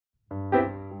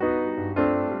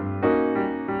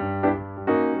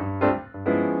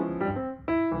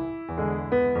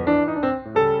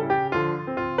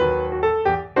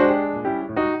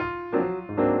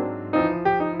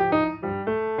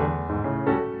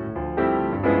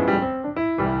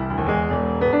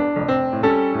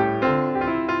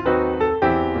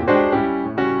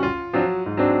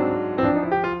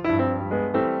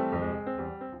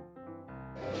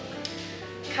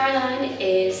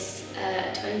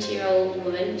20-year-old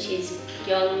woman. She's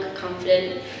young,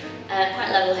 confident, quite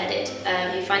level-headed,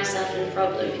 who finds herself in a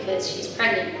problem because she's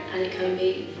pregnant, and it can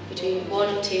be between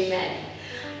 1 or 2 men.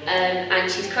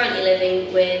 And she's currently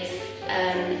living with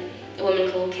a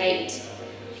woman called Kate,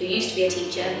 who used to be a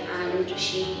teacher, and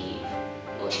she's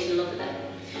in love with her.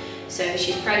 So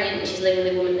she's pregnant and she's living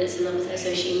with a woman that's in love with her,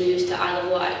 so she moves to Isle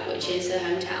of Wight, which is her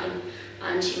hometown,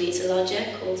 and she meets a lodger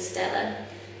called Stella.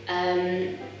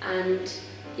 And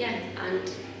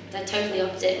they're totally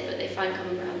opposite, but they find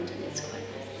common ground, and it's quite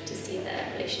nice to see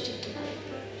their relationship develop.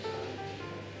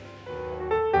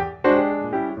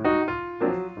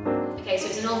 Okay, so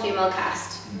it's an all-female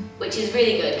cast, which is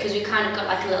really good because we've kind of got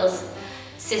like a little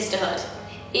sisterhood.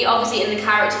 Obviously in the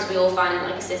characters we all find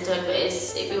like a sisterhood, but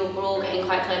we're all getting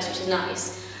quite close, which is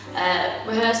nice.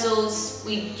 Rehearsals,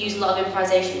 we use a lot of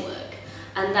improvisation work,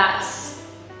 and that's,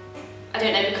 I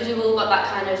don't know, because we've all got that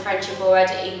kind of friendship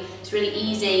already, it's really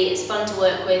easy, it's fun to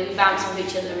work with, we bounce off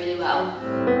each other really well.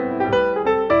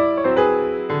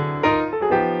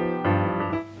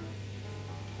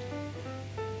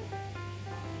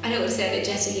 I don't want to say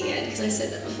energetic again, because I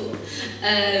said that before.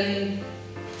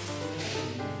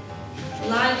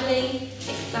 Lively,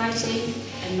 exciting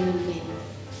and moving.